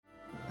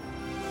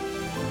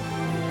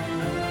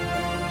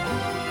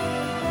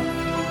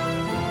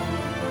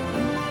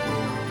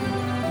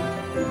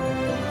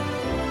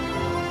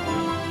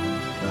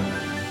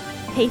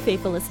Hey,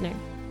 faithful listener.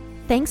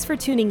 Thanks for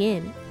tuning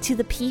in to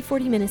the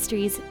P40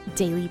 Ministries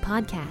Daily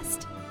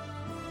Podcast.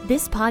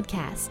 This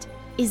podcast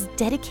is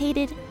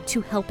dedicated to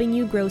helping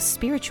you grow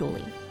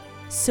spiritually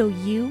so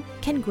you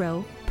can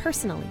grow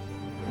personally.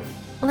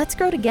 Let's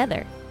grow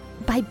together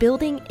by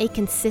building a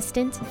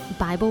consistent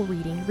Bible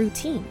reading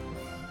routine.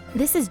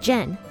 This is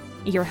Jen,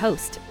 your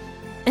host,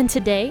 and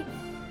today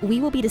we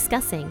will be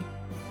discussing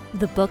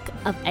the book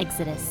of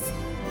Exodus.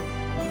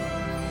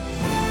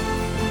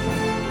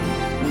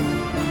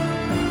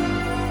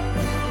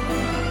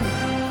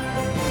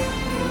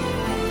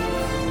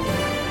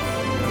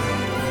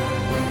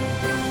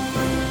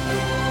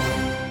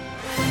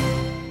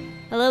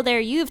 Hello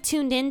there, you have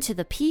tuned in to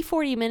the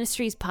P40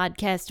 Ministries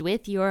podcast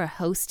with your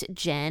host,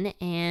 Jen,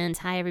 and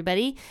hi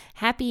everybody,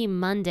 happy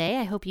Monday.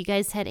 I hope you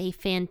guys had a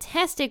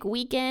fantastic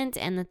weekend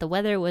and that the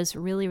weather was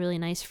really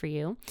nice for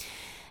you.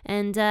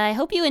 And I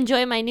hope you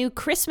enjoy my new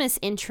Christmas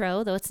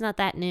intro, though it's not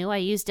that new. I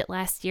used it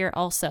last year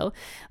also.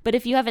 But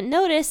if you haven't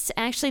noticed,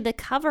 actually the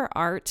cover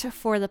art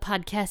for the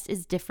podcast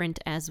is different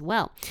as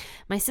well.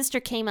 My sister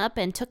came up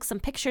and took some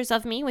pictures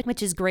of me,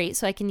 which is great,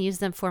 so I can use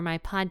them for my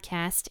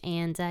podcast.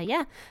 And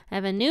I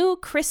have a new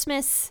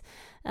Christmas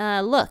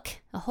look,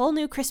 a whole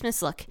new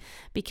Christmas look,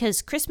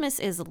 because Christmas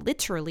is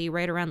literally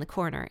right around the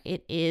corner.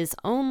 It is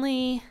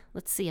only,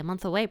 a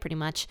month away pretty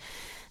much.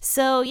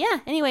 So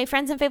anyway,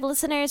 friends and faithful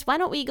listeners, why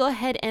don't we go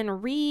ahead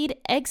and read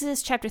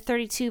Exodus chapter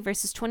 32,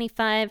 verses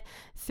 25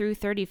 through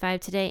 35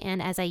 today.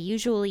 And as I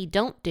usually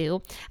don't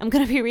do, I'm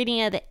going to be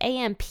reading out of the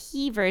AMP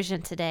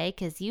version today,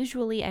 because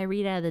usually I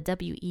read out of the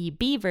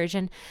WEB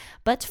version.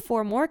 But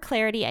for more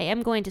clarity, I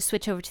am going to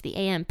switch over to the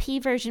AMP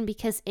version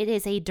because it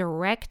is a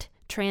direct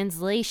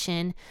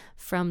translation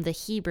from the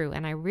Hebrew,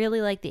 and I really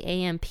like the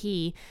AMP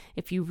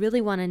if you really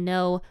want to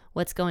know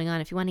what's going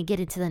on, if you want to get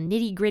into the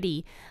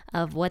nitty-gritty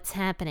of what's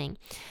happening.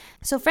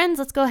 So friends,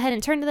 let's go ahead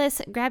and turn to this,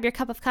 grab your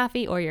cup of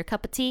coffee or your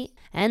cup of tea,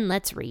 and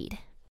let's read.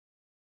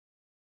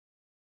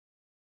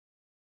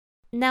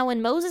 Now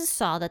when Moses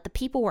saw that the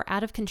people were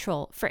out of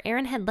control, for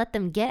Aaron had let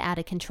them get out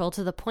of control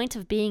to the point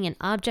of being an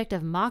object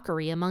of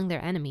mockery among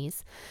their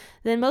enemies,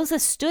 then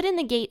Moses stood in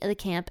the gate of the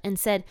camp and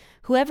said,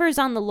 "Whoever is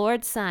on the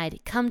Lord's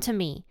side, come to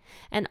me."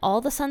 And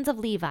all the sons of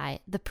Levi,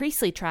 the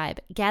priestly tribe,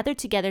 gathered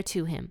together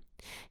to him.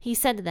 He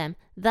said to them,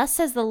 "Thus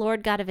says the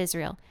Lord God of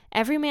Israel,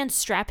 every man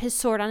strap his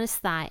sword on his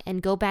thigh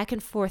and go back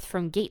and forth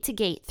from gate to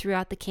gate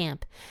throughout the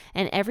camp,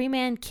 and every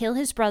man kill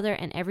his brother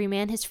and every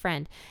man his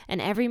friend,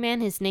 and every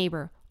man his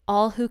neighbor,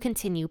 all who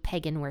continue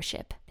pagan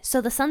worship." So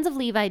the sons of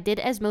Levi did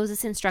as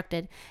Moses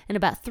instructed, and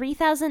about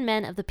 3,000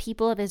 men of the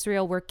people of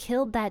Israel were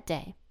killed that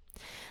day.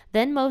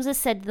 Then Moses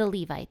said to the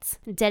Levites,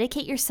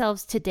 "Dedicate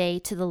yourselves today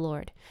to the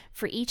Lord,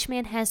 for each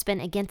man has been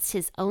against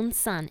his own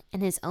son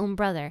and his own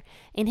brother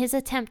in his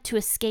attempt to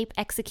escape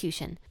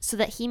execution, so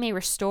that he may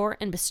restore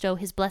and bestow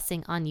his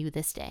blessing on you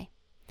this day."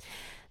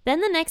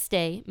 Then the next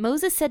day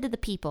Moses said to the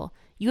people,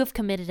 "You have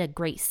committed a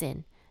great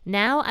sin.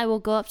 Now I will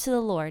go up to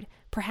the Lord.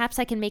 Perhaps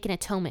I can make an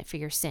atonement for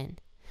your sin."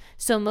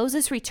 So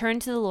Moses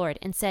returned to the Lord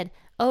and said,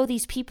 "Oh,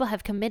 these people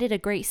have committed a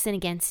great sin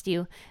against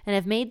you and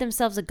have made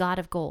themselves a god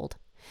of gold.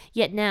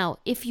 Yet now,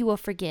 if you will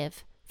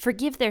forgive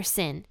their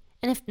sin,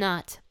 and if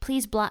not,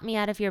 please blot me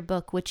out of your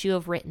book which you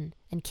have written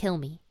and kill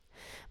me."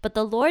 But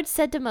the Lord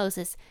said to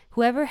Moses,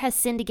 "Whoever has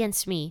sinned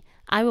against me,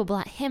 I will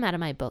blot him out of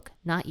my book,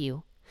 not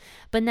you.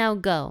 But now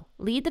go,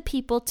 lead the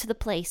people to the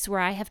place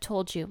where I have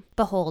told you.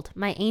 Behold,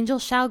 my angel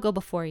shall go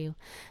before you.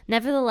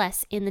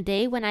 Nevertheless, in the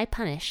day when I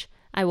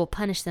will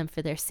punish them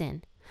for their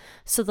sin."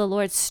 So the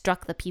Lord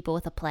struck the people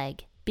with a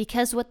plague,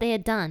 because what they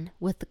had done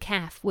with the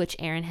calf which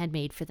Aaron had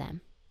made for them.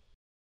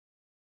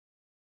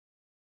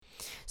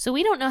 So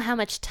we don't know how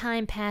much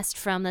time passed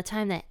from the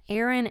time that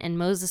Aaron and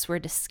Moses were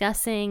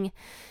discussing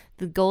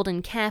the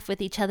golden calf with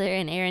each other,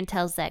 and Aaron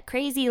tells that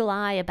crazy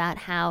lie about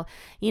how,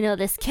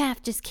 this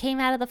calf just came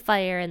out of the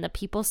fire and the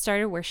people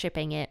started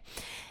worshiping it.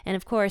 And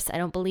of course, I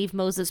don't believe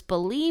Moses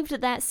believed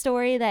that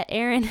story that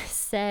Aaron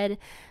said,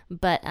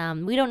 but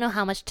we don't know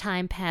how much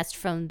time passed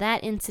from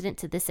that incident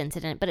to this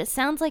incident, but it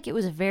sounds like it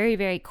was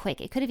very quick.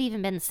 It could have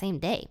even been the same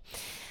day,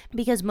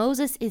 because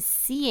Moses is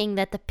seeing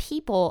that the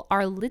people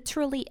are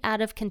literally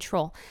out of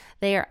control.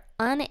 They are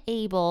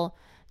unable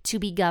to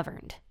be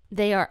governed.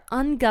 They are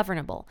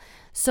ungovernable.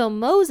 So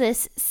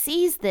Moses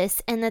sees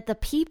this, and that the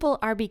people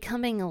are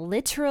becoming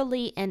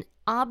literally an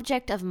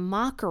object of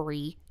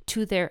mockery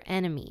to their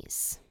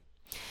enemies.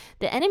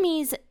 The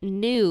enemies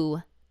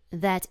knew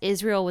that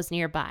Israel was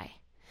nearby.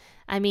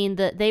 I mean,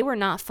 they were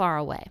not far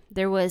away.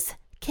 There was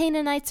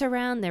Canaanites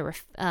around,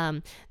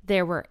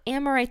 there were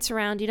Amorites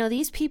around.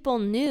 These people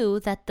knew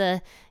that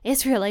the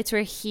Israelites were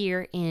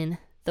here in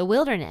the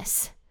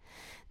wilderness.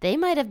 They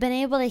might have been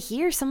able to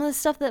hear some of the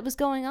stuff that was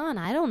going on.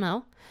 I don't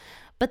know.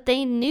 But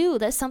they knew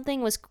that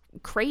something was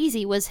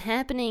crazy was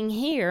happening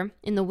here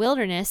in the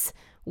wilderness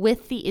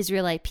with the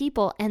Israelite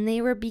people, and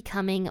they were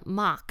becoming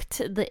mocked.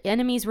 The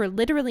enemies were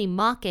literally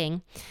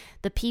mocking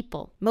the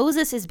people.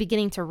 Moses is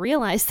beginning to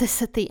realize this,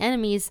 that the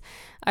enemies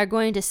are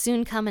going to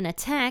soon come and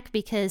attack,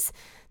 because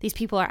These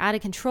people are out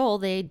of control.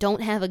 They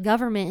don't have a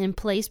government in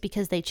place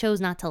because they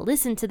chose not to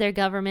listen to their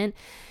government.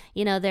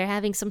 They're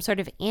having some sort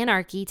of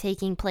anarchy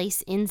taking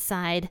place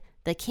inside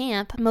the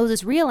camp.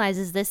 Moses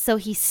realizes this, so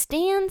he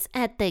stands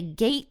at the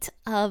gate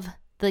of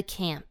the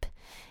camp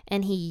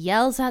and he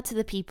yells out to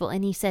the people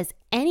and he says,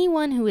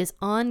 anyone who is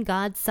on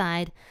God's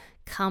side,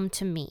 come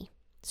to me.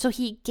 So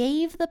he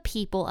gave the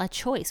people a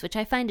choice, which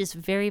I find is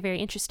very, very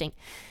interesting.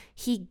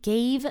 He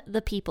gave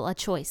the people a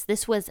choice.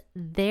 This was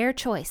their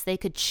choice. They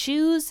could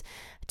choose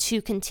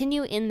to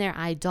continue in their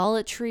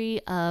idolatry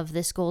of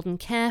this golden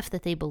calf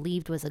that they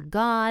believed was a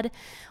god,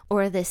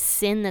 or this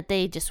sin that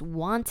they just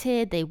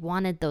wanted. They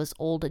wanted those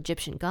old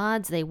Egyptian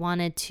gods. They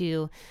wanted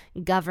to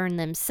govern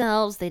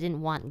themselves. They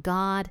didn't want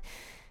God.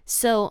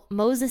 So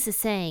Moses is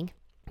saying,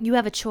 you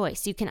have a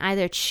choice. You can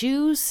either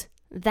choose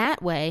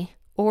that way,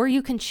 or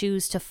you can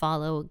choose to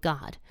follow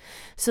God.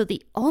 So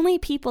the only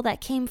people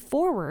that came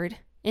forward,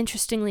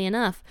 interestingly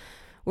enough,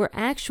 were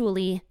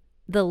actually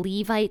the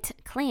Levite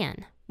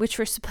clan, which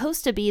were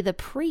supposed to be the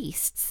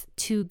priests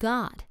to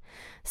God.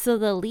 So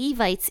the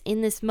Levites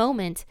in this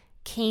moment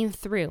came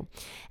through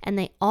and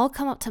they all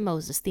come up to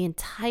Moses. The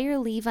entire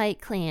Levite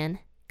clan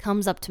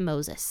comes up to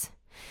Moses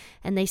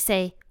and they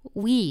say,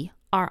 we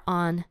are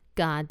on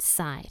God's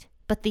side.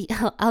 But the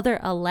other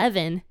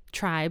 11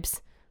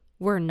 tribes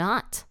were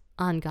not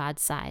on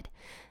God's side.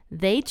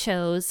 They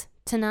chose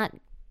to not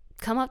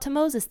come up to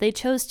Moses. They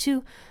chose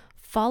to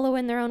follow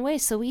in their own way.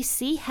 So we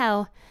see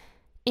how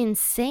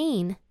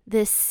insane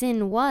this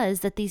sin was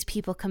that these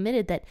people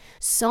committed, that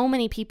so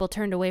many people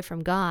turned away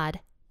from God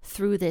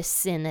through this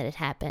sin that had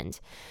happened.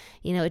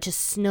 It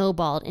just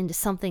snowballed into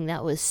something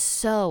that was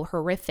so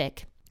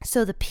horrific.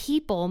 So the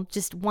people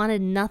just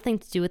wanted nothing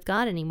to do with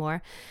God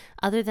anymore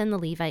other than the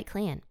Levite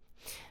clan.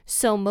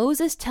 So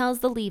Moses tells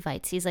the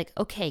Levites, he's like,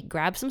 okay,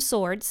 grab some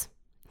swords.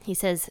 He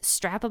says,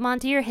 strap them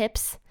onto your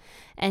hips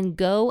and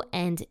go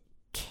and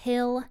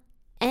kill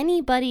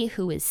anybody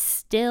who is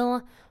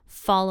still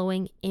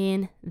following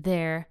in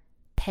their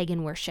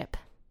pagan worship.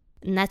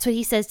 And that's what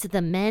he says to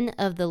the men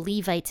of the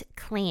Levite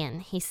clan.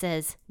 He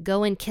says,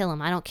 go and kill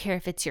them. I don't care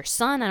if it's your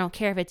son. I don't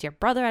care if it's your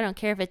brother. I don't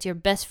care if it's your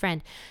best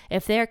friend.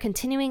 If they're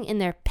continuing in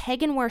their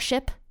pagan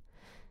worship,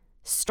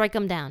 strike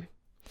them down.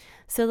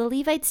 So the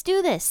Levites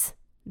do this.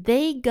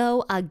 They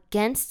go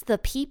against the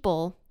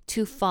people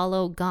to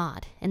follow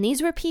God. And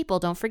these were people,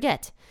 don't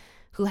forget,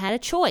 who had a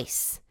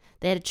choice.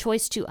 They had a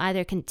choice to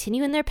either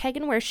continue in their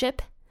pagan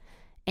worship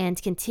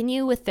and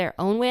continue with their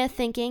own way of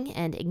thinking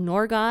and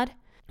ignore God,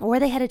 or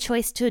they had a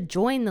choice to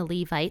join the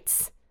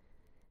Levites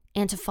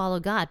and to follow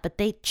God, but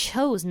they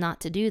chose not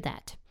to do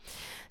that.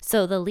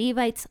 So the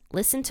Levites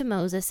listen to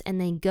Moses and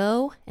they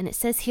go, and it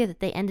says here that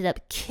they ended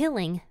up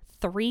killing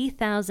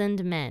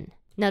 3,000 men.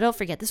 Now don't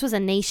forget, this was a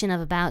nation of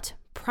about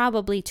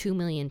probably 2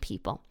 million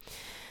people.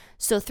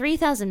 So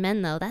 3,000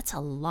 men, though, that's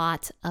a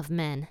lot of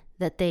men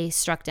that they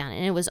struck down.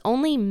 And it was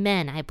only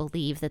men, I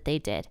believe, that they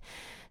did.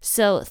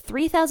 So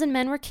 3,000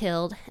 men were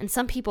killed. And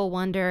some people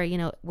wonder,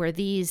 were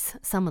these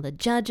some of the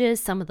judges,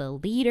 some of the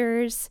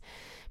leaders,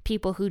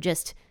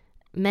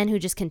 men who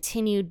just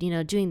continued,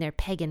 doing their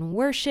pagan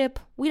worship?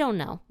 We don't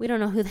know. We don't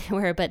know who they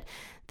were, but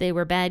they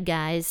were bad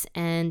guys.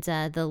 And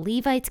the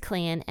Levite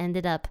clan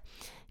ended up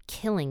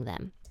killing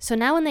them. So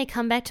now when they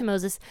come back to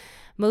Moses,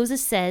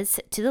 Moses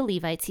says to the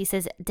Levites, he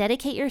says,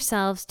 dedicate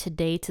yourselves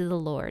today to the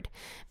Lord,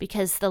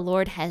 because the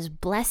Lord has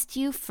blessed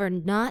you for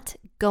not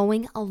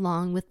going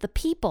along with the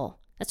people.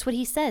 That's what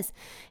he says.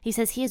 He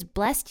says he has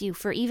blessed you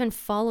for even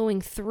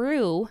following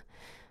through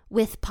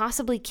with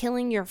possibly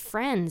killing your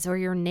friends or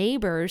your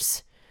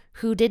neighbors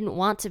who didn't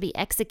want to be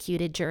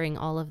executed during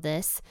all of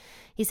this.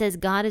 He says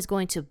God is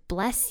going to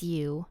bless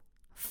you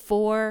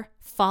for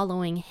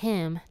following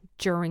him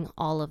during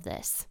all of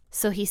this.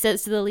 So he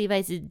says to the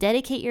Levites,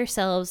 dedicate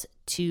yourselves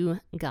to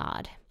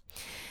God.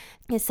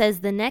 It says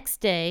the next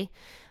day,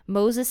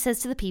 Moses says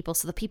to the people,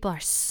 so the people are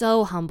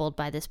so humbled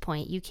by this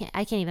point.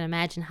 I can't even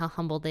imagine how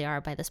humbled they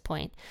are by this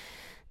point.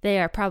 They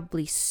are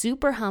probably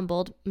super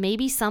humbled.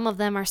 Maybe some of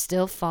them are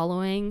still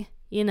following,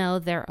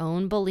 their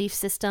own belief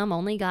system.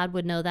 Only God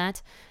would know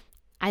that.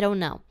 I don't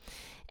know.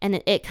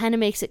 And it kind of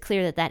makes it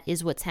clear that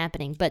is what's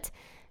happening. But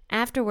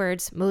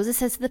afterwards, Moses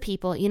says to the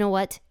people, you know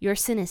what? Your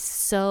sin is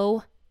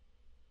so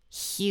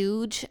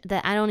huge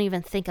that I don't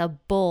even think a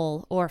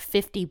bull or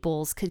 50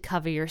 bulls could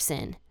cover your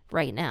sin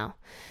right now.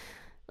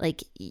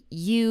 Like,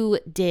 you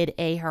did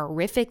a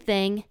horrific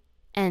thing.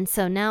 And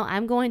so now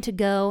I'm going to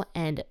go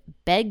and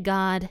beg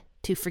God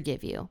to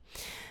forgive you.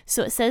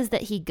 So it says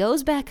that he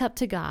goes back up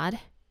to God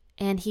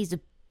and he's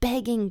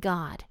begging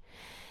God.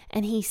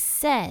 And he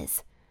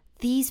says,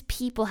 these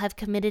people have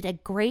committed a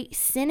great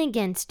sin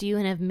against you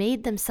and have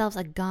made themselves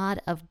a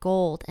god of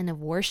gold and have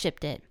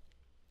worshipped it.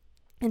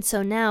 And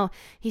so now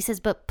he says,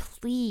 but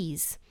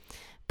please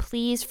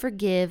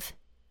forgive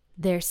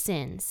their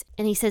sins.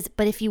 And he says,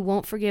 but if you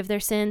won't forgive their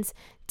sins,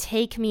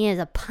 take me as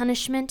a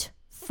punishment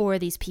for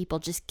these people.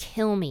 Just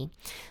kill me.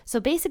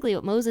 So basically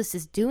what Moses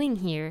is doing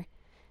here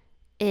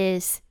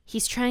is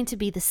he's trying to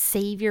be the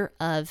savior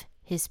of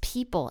his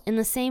people in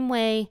the same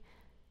way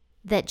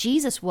that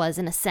Jesus was,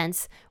 in a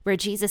sense, where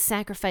Jesus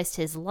sacrificed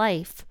his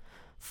life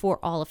for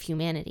all of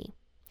humanity.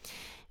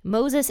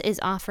 Moses is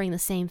offering the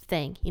same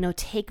thing.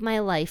 Take my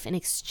life in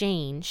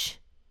exchange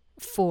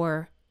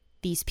for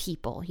these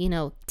people.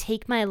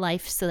 Take my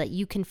life so that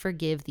you can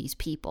forgive these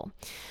people.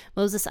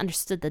 Moses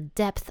understood the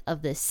depth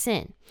of this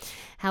sin.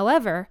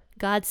 However,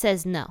 God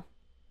says, no,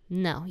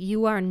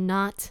 you are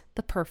not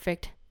the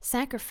perfect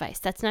sacrifice.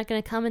 That's not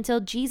going to come until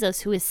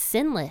Jesus, who is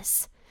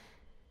sinless,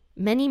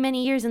 many,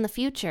 many years in the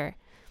future,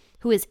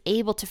 who is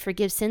able to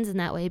forgive sins in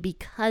that way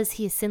because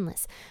he is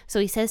sinless. So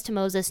he says to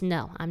Moses,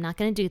 no, I'm not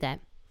going to do that.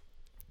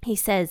 He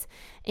says,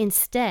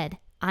 instead,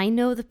 I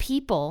know the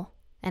people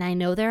and I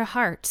know their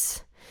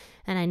hearts,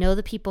 and I know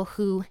the people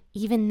who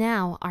even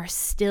now are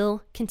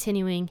still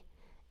continuing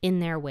in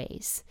their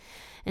ways.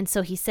 And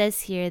so he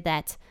says here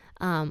that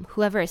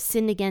whoever has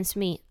sinned against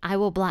me, I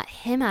will blot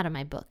him out of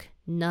my book,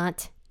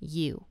 not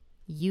you.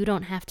 You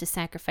don't have to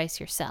sacrifice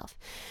yourself.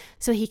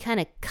 So he kind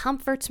of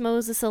comforts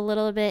Moses a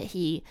little bit.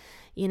 He,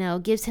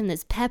 gives him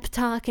this pep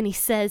talk, and he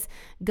says,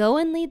 go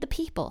and lead the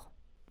people.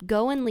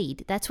 Go and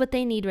lead. That's what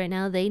they need right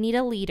now. They need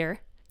a leader.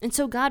 And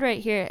so God right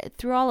here,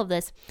 through all of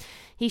this,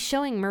 he's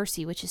showing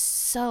mercy, which is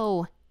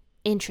so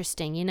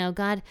interesting.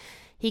 God,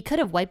 he could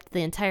have wiped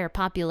the entire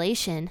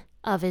population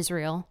of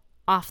Israel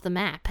off the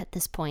map at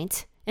this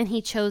point, and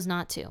he chose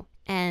not to.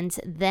 And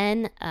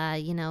then,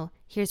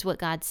 here's what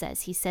God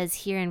says. He says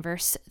here in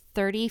verse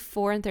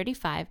 34 and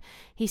 35,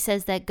 he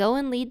says that go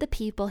and lead the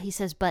people. He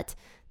says, but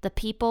the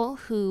people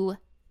who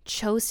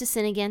chose to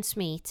sin against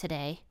me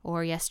today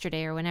or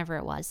yesterday or whenever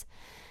it was,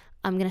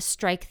 I'm going to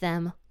strike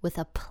them with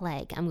a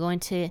plague. I'm going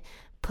to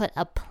put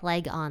a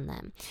plague on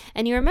them.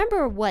 And you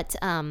remember what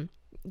God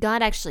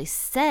actually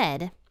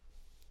said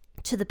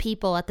to the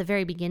people at the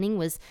very beginning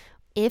was,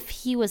 if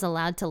he was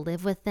allowed to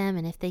live with them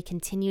and if they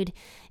continued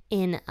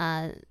in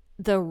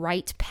the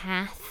right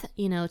path,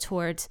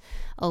 towards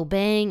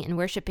obeying and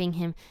worshiping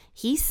him,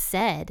 he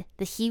said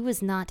that he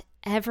was not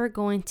ever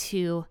going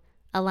to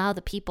allow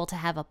the people to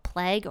have a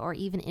plague or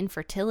even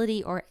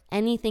infertility or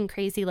anything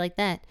crazy like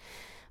that.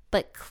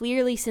 But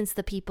clearly, since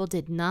the people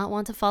did not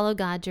want to follow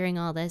God during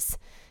all this,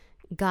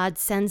 God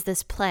sends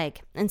this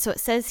plague. And so it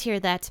says here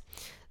that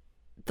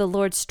the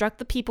Lord struck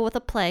the people with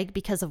a plague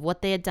because of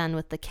what they had done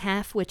with the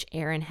calf which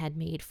Aaron had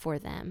made for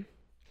them.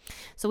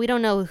 So we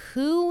don't know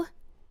who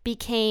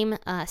became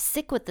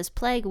sick with this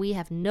plague. We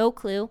have no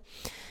clue.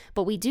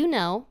 But we do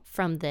know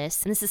from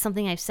this, and this is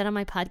something I've said on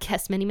my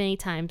podcast many, many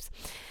times,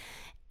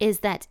 is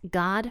that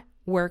God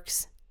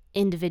works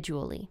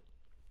individually.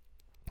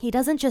 He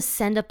doesn't just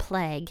send a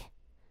plague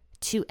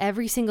to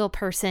every single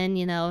person,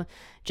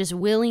 just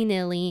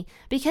willy-nilly,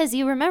 because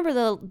you remember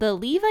the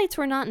Levites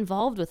were not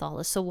involved with all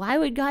this. So why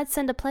would God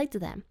send a plague to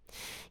them?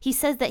 He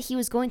says that he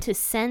was going to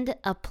send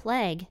a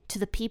plague to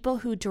the people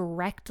who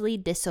directly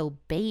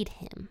disobeyed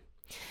him.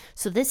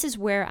 So this is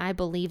where I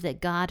believe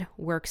that God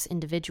works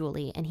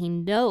individually, and he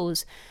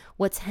knows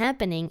what's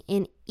happening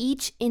in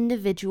each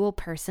individual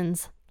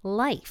person's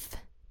life,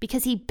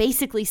 because he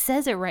basically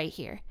says it right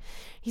here.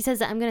 He says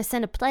that I'm going to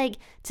send a plague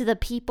to the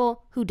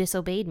people who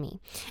disobeyed me.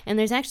 And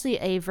there's actually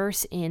a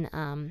verse in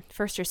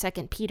 1st or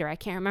 2nd Peter, I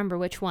can't remember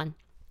which one,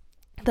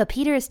 but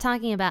Peter is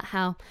talking about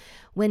how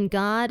when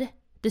God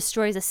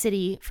destroys a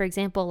city, for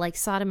example, like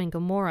Sodom and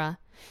Gomorrah,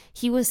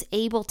 he was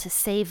able to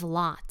save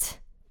Lot,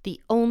 the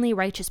only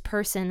righteous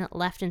person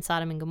left in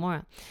Sodom and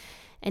Gomorrah.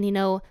 And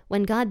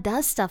when God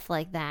does stuff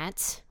like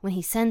that, when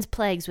he sends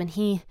plagues, when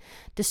he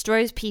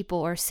destroys people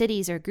or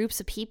cities or groups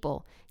of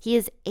people, he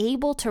is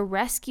able to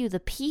rescue the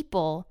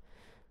people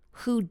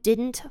who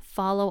didn't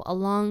follow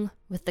along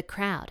with the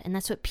crowd. And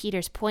that's what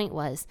Peter's point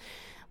was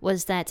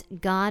that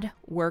God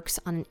works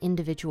on an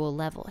individual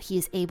level. He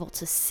is able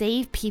to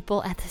save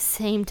people at the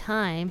same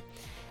time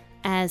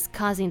as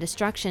causing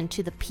destruction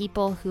to the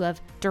people who have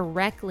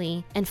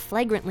directly and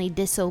flagrantly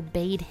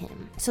disobeyed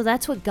him. So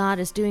that's what God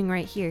is doing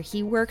right here.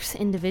 He works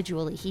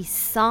individually. He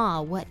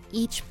saw what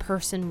each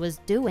person was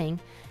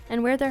doing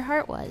and where their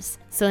heart was.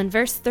 So in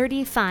verse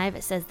 35,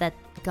 it says that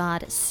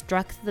God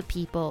struck the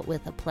people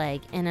with a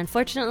plague. And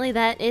unfortunately,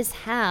 that is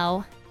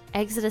how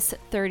Exodus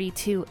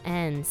 32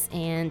 ends.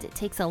 And it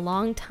takes a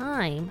long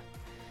time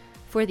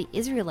for the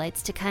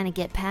Israelites to kind of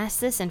get past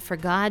this and for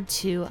God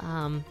to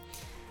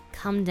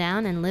come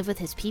down and live with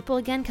his people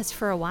again, because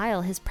for a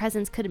while his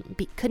presence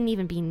couldn't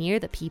even be near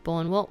the people,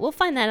 and we'll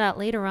find that out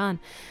later on.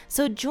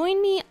 So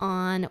join me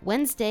on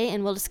Wednesday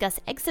and we'll discuss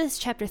Exodus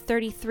chapter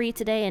 33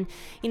 today, and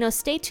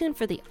stay tuned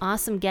for the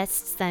awesome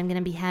guests that I'm going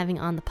to be having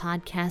on the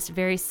podcast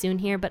very soon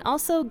here. But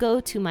also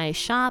go to my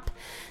shop,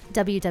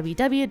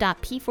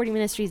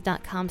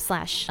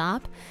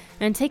 www.p40ministries.com/shop,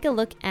 and take a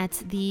look at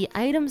the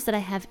items that I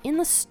have in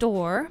the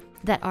store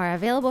that are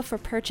available for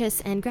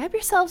purchase, and grab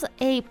yourselves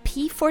a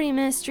P40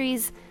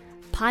 Ministries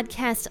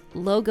podcast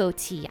logo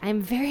tee.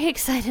 I'm very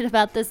excited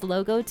about this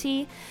logo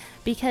tee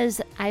because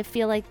I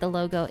feel like the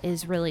logo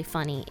is really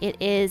funny. It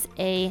is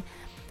a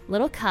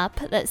little cup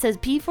that says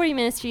P40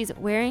 Ministries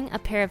wearing a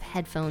pair of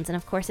headphones, and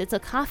of course it's a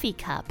coffee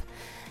cup,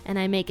 and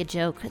I make a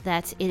joke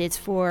that it is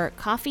for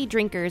coffee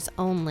drinkers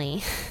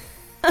only.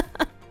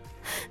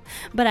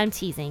 But I'm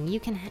teasing.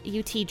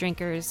 You tea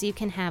drinkers, you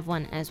can have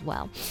one as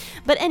well.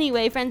 But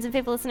anyway, friends and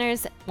faithful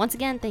listeners, once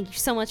again, thank you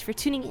so much for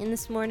tuning in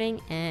this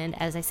morning. And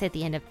as I say at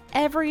the end of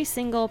every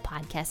single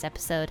podcast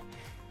episode,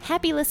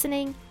 happy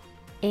listening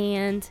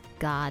and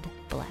God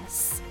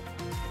bless.